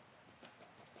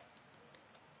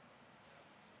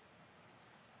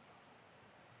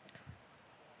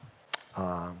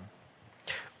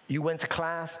 You went to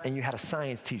class and you had a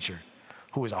science teacher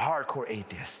who was a hardcore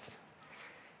atheist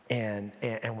and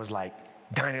was like,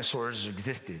 dinosaurs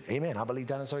existed. Amen, I believe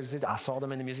dinosaurs existed. I saw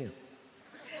them in the museum.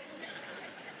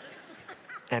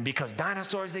 And because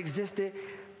dinosaurs existed,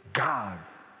 God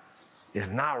is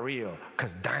not real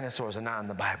because dinosaurs are not in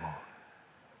the Bible.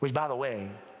 Which, by the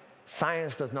way,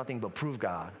 science does nothing but prove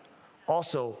God.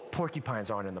 Also, porcupines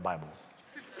aren't in the Bible.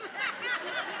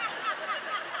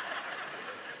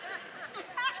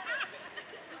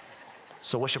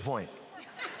 So what's your point?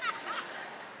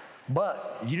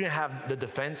 But you didn't have the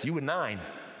defense. You were 9.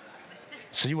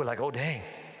 So you were like, oh, dang.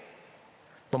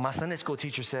 But my Sunday school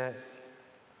teacher said,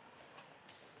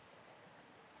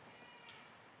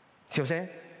 see what I'm saying?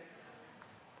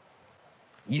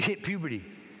 You hit puberty.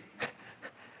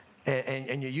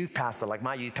 and your youth pastor, like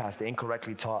my youth pastor,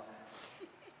 incorrectly taught,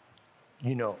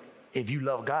 you know, if you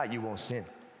love God, you won't sin.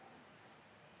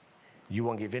 You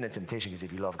won't give in to temptation because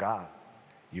if you love God,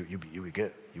 you'll be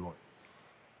good. You won't.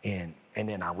 And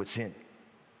then I would sin.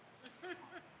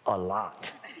 A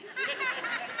lot.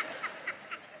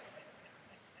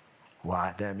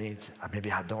 Why? That means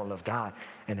maybe I don't love God.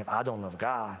 And if I don't love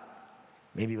God,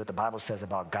 maybe what the Bible says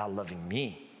about God loving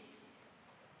me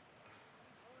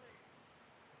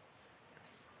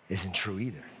isn't true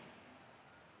either.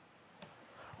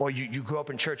 Or you grow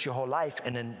up in church your whole life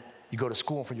and then you go to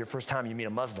school and for your first time you meet a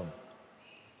Muslim.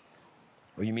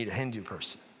 Or you meet a Hindu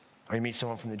person. Or you meet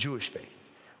someone from the Jewish faith.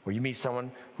 Or you meet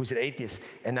someone who's an atheist.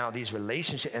 And now these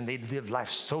relationships, and they live life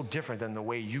so different than the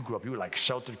way you grew up. You were like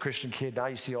sheltered Christian kid. Now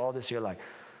you see all this, you're like,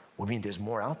 well, I mean, there's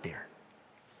more out there.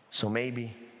 So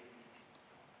maybe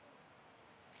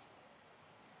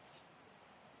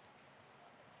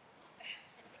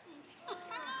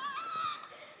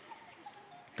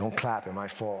don't clap, it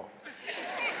might fall.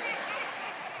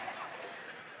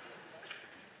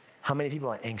 How many people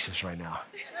are anxious right now?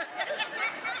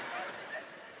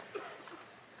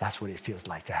 That's what it feels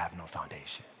like to have no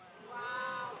foundation. Wow,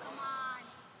 come on.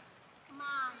 Come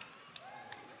on.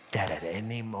 That at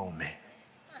any moment,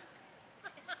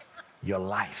 your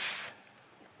life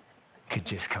could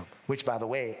just come. Which, by the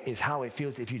way, is how it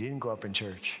feels if you didn't grow up in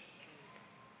church.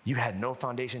 You had no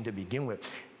foundation to begin with.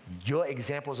 Your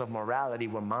examples of morality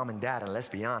were mom and dad, and let's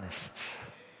be honest,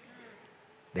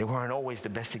 they weren't always the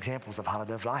best examples of how to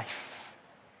live life.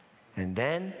 And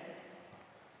then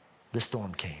the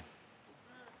storm came.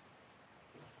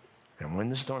 And when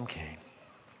the storm came,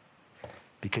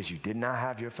 because you did not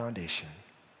have your foundation,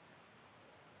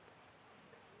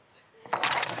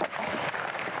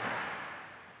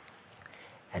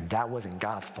 and that wasn't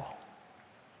God's fault.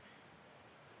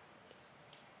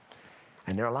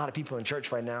 And there are a lot of people in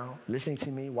church right now, listening to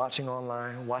me, watching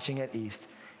online, watching at East.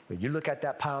 When you look at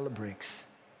that pile of bricks,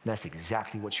 that's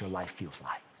exactly what your life feels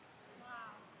like. Wow.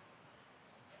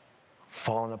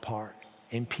 Falling apart,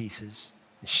 in pieces,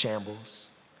 in shambles.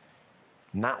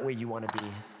 Not where you want to be,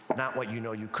 not what you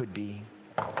know you could be.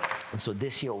 And so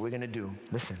this year, what we're going to do,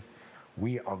 listen,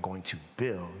 we are going to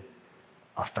build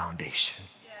a foundation.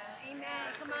 Yeah. Amen.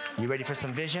 Come on. You ready for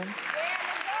some vision? Yeah,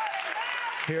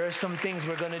 let's go. Here are some things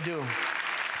we're going to do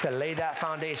to lay that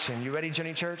foundation. You ready,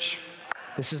 Journey Church?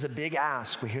 This is a big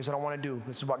ask, but here's what I want to do.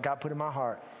 This is what God put in my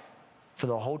heart for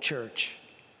the whole church.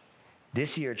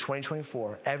 This year,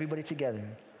 2024, everybody together,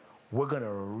 we're going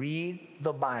to read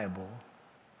the Bible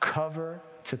cover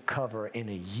to cover in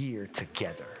a year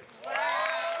together.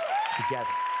 Together.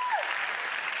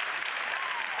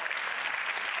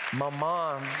 My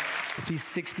mom, she's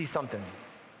 60-something.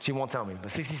 She won't tell me, but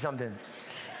 60-something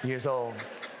years old.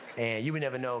 And you would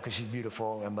never know because she's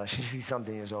beautiful, but she's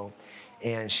 60-something years old.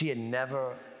 And she'd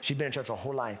been in church her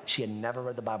whole life. She had never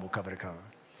read the Bible cover to cover.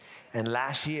 And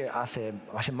last year, I said,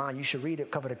 Mom, you should read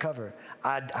it cover to cover.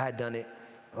 I had done it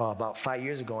about 5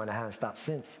 years ago, and I haven't stopped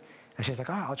since. And she's like,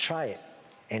 oh, I'll try it.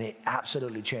 And it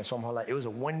absolutely transformed her life. It was a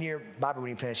 1-year Bible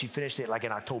reading plan. She finished it like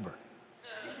in October.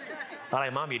 I'm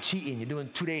like, Mom, you're cheating. You're doing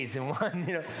 2 days in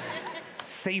one,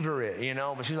 Savor it,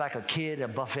 But she's like a kid at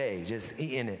a buffet, just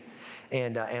eating it.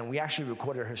 And we actually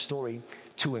recorded her story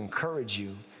to encourage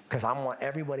you, because I want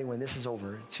everybody, when this is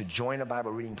over, to join a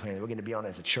Bible reading plan that we're going to be on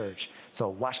as a church. So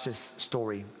watch this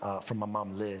story from my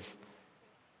mom, Liz,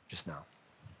 just now.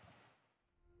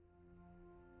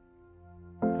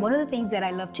 One of the things that I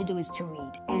love to do is to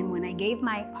read. And when I gave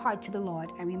my heart to the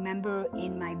Lord, I remember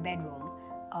in my bedroom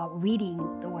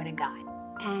reading the Word of God.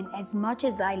 And as much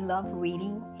as I love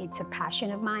reading, it's a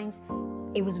passion of mine,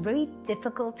 it was very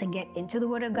difficult to get into the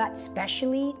Word of God,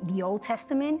 especially the Old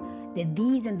Testament, the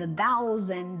these and the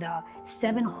thous and the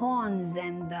 7 horns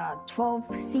and the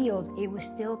 12 seals. It was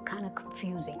still kind of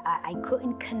confusing. I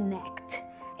couldn't connect.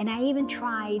 And I even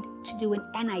tried to do an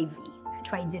NIV. I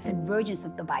tried different versions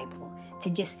of the Bible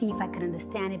to just see if I could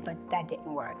understand it, but that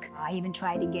didn't work. I even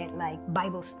tried to get like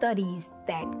Bible studies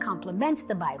that complements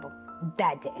the Bible.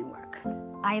 That didn't work.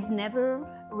 I've never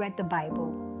read the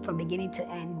Bible from beginning to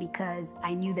end because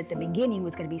I knew that the beginning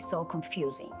was going to be so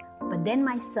confusing. But then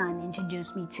my son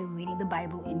introduced me to reading the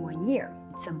Bible in 1 year.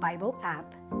 It's a Bible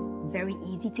app, very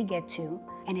easy to get to,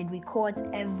 and it records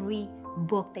every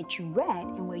book that you read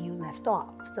and where you left off.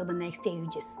 So the next day you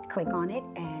just click on it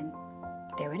and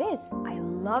there it is. I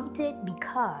loved it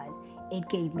because it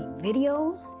gave me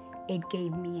videos, it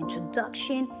gave me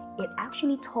introduction, it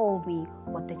actually told me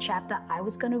what the chapter I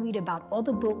was going to read about or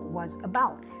the book was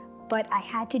about. But I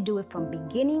had to do it from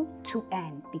beginning to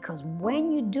end, because when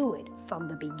you do it from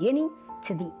the beginning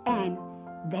to the end,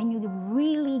 then you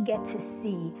really get to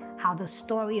see how the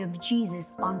story of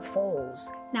Jesus unfolds.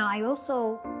 Now, I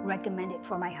also recommend it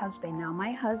for my husband. Now,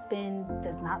 my husband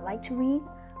does not like to read,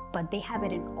 but they have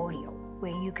it in audio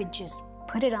where you could just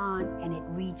put it on and it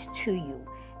reads to you.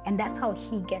 And that's how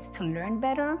he gets to learn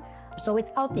better. So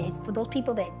it's out there. It's for those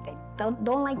people that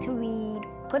don't like to read,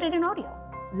 put it in audio.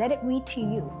 Let it read to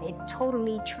you. It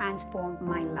totally transformed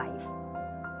my life.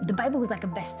 The Bible was like a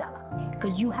bestseller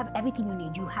because you have everything you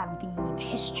need. You have the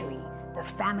history, the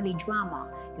family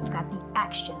drama, you've got the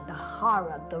action, the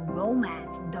horror, the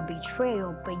romance, the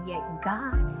betrayal, but yet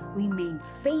God remained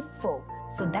faithful.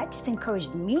 So that just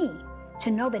encouraged me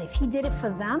to know that if he did it for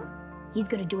them, he's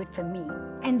going to do it for me.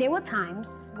 And there were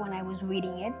times when I was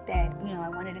reading it that, I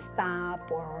wanted to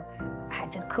stop, or I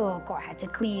had to cook, or I had to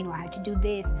clean, or I had to do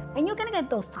this. And you're going to get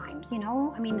those times,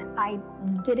 I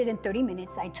did it in 30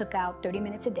 minutes. I took out 30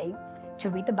 minutes a day to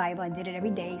read the Bible. I did it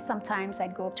every day. Sometimes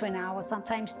I'd go up to an hour,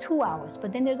 sometimes 2 hours.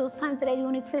 But then there's those times that I do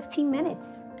only 15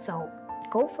 minutes. So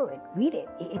go for it, read it.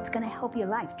 It's going to help your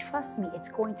life. Trust me, it's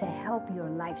going to help your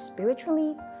life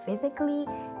spiritually, physically,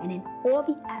 and in all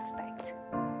the aspects.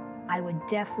 I would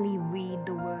definitely read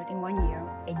the Word in 1 year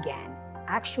again.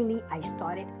 Actually, I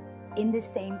started in the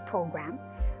same program,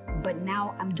 but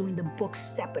now I'm doing the books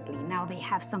separately. Now they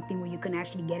have something where you can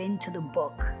actually get into the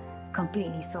book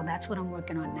completely. So that's what I'm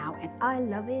working on now. And I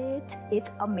love it. It's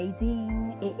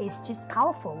amazing. It's just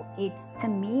powerful. To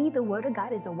me, the Word of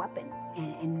God is a weapon.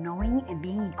 And knowing and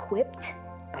being equipped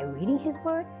by reading His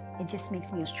Word, it just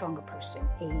makes me a stronger person,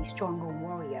 a stronger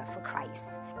warrior for Christ.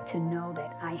 To know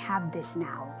that I have this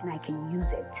now and I can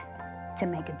use it to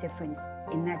make a difference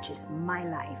in not just my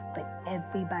life, but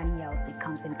everybody else that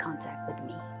comes in contact with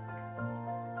me.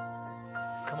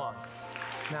 Come on.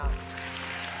 Now,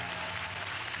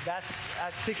 that's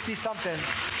at 60-something.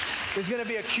 There's going to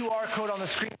be a QR code on the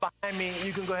screen behind me.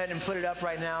 You can go ahead and put it up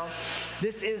right now.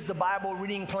 This is the Bible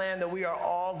reading plan that we are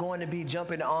all going to be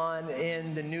jumping on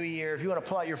in the new year. If you want to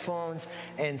pull out your phones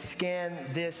and scan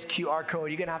this QR code,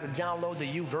 you're going to have to download the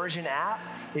YouVersion app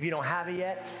if you don't have it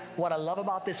yet. What I love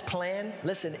about this plan,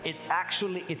 listen,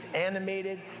 it's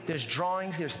animated. There's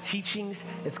drawings, there's teachings.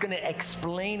 It's going to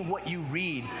explain what you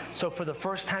read. So for the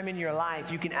first time in your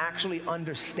life, you can actually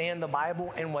understand the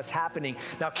Bible and what's happening.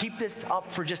 Now keep this up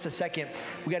for just a second.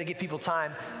 We got to give people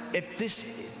time. If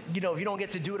you don't get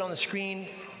to do it on the screen,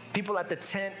 people at the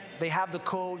tent, they have the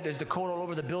code. There's the code all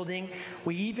over the building.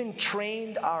 We even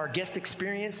trained our guest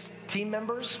experience team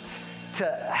members to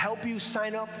help you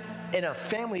sign up in a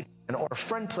family or a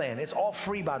friend plan. It's all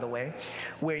free, by the way,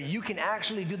 where you can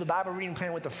actually do the Bible reading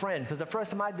plan with a friend. Because the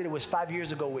first time I did it was 5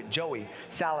 years ago with Joey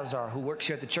Salazar, who works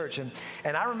here at the church. And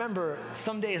I remember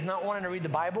some days not wanting to read the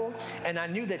Bible, and I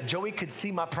knew that Joey could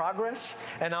see my progress,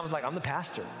 and I was like, I'm the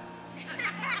pastor.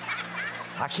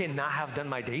 I cannot have done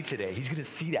my day today. He's going to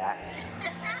see that.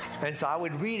 And so I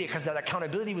would read it because that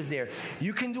accountability was there.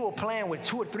 You can do a plan with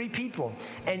 2 or 3 people,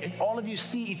 and all of you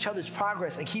see each other's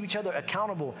progress and keep each other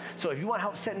accountable. So if you want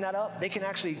help setting that up, they can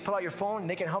actually pull out your phone and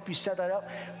they can help you set that up.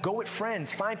 Go with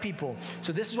friends, find people.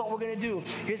 So this is what we're going to do.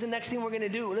 Here's the next thing we're going to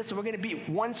do. Listen, we're going to be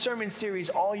one sermon series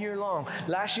all year long.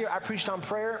 Last year I preached on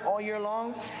prayer all year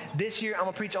long. This year I'm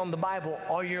going to preach on the Bible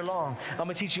all year long. I'm going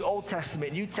to teach you Old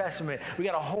Testament, New Testament. We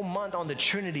got a whole month on the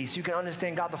Trinity so you can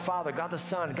understand God the Father, God the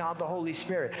Son, God the Holy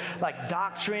Spirit. Like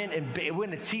doctrine, and we're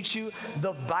going to teach you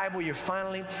the Bible. You're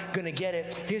finally going to get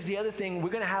it. Here's the other thing. We're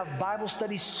going to have Bible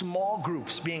study small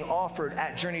groups being offered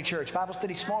at Journey Church. Bible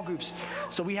study small groups.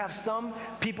 So we have some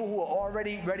people who are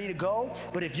already ready to go,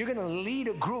 but if you're going to lead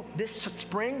a group this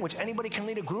spring, which anybody can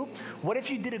lead a group, what if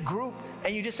you did a group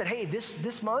and you just said, hey,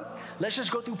 this month, let's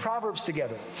just go through Proverbs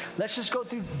together. Let's just go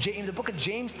through the book of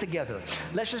James together.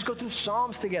 Let's just go through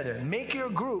Psalms together. Make your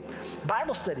group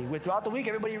Bible study where throughout the week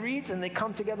everybody reads and they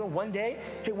come together brother, one day,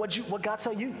 hey, what God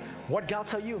tell you? What God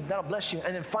tell you? That'll bless you.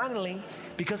 And then finally,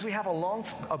 because we have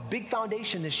a big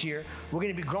foundation this year, we're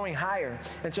going to be growing higher.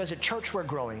 And so as a church, we're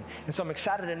growing. And so I'm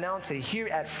excited to announce that here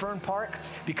at Fern Park,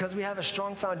 because we have a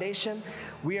strong foundation,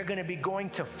 we are going to be going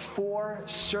to 4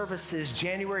 services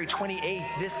January 28th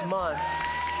this month.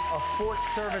 A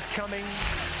 4th service coming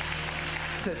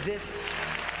to this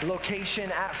location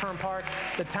at Fern Park.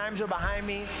 The times are behind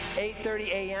me, 8:30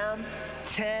 a.m.,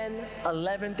 10,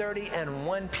 11:30, and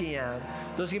 1 p.m.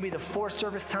 Those are going to be the 4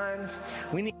 service times.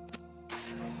 We need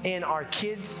in our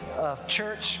kids'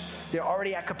 church. They're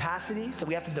already at capacity, so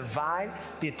we have to divide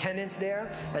the attendance there.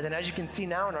 And then as you can see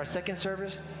now in our 2nd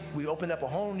service, we opened up a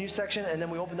whole new section, and then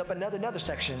we opened up another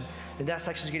section, and that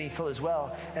section is getting filled as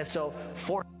well. And so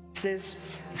 4 services,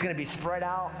 it's going to be spread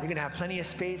out. You're going to have plenty of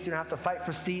space. You don't have to fight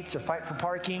for seats or fight for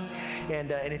parking.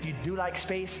 And if you do like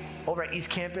space, over at East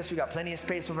Campus, we got plenty of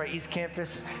space over at East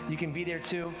Campus. You can be there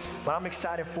too. But I'm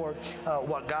excited for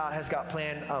what God has got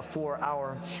planned for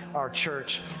our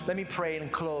church. Let me pray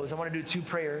and close. I want to do 2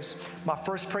 prayers. My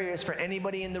first prayer is for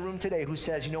anybody in the room today who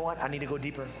says, you know what, I need to go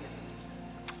deeper.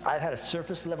 I've had a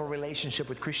surface level relationship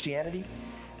with Christianity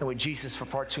and with Jesus for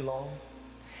far too long.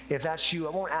 If that's you,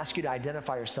 I won't ask you to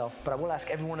identify yourself, but I will ask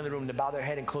everyone in the room to bow their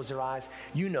head and close their eyes.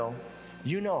 You know,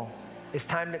 it's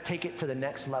time to take it to the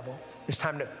next level. It's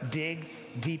time to dig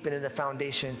deep into the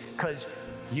foundation, because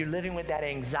you're living with that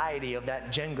anxiety of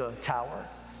that Jenga tower,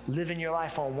 living your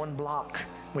life on one block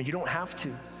when you don't have to.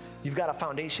 You've got a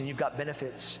foundation, you've got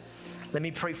benefits. Let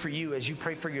me pray for you as you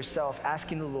pray for yourself,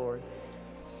 asking the Lord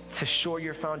to shore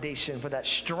your foundation for that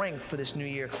strength for this new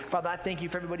year. Father, I thank you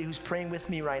for everybody who's praying with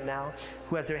me right now,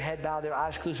 who has their head bowed, their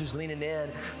eyes closed, who's leaning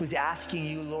in, who's asking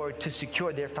you, Lord, to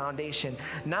secure their foundation,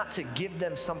 not to give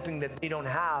them something that they don't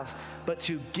have, but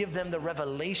to give them the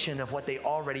revelation of what they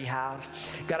already have.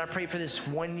 God, I pray for this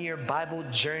 1-year Bible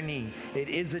journey. It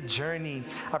is a journey.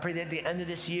 I pray that at the end of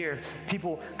this year,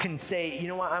 people can say, you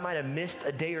know what, I might have missed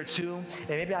a day or two, and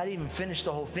maybe I didn't even finish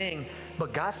the whole thing,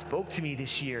 but God spoke to me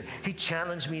this year. He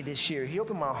challenged me this year. He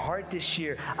opened my heart this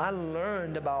year. I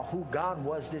learned about who God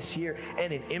was this year,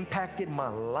 and it impacted my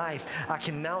life. I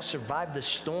can now survive the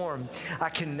storm. I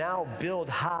can now build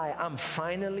high. I'm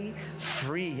finally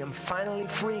free. I'm finally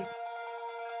free.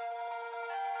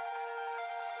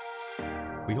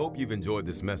 We hope you've enjoyed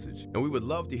this message, and we would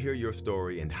love to hear your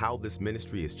story and how this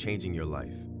ministry is changing your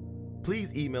life.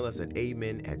 Please email us at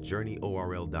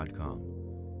amen@journeyorl.com.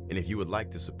 And if you would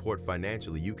like to support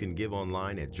financially, you can give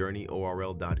online at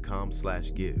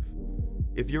journeyorl.com/give.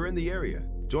 If you're in the area,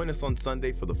 join us on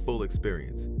Sunday for the full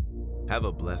experience. Have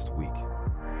a blessed week.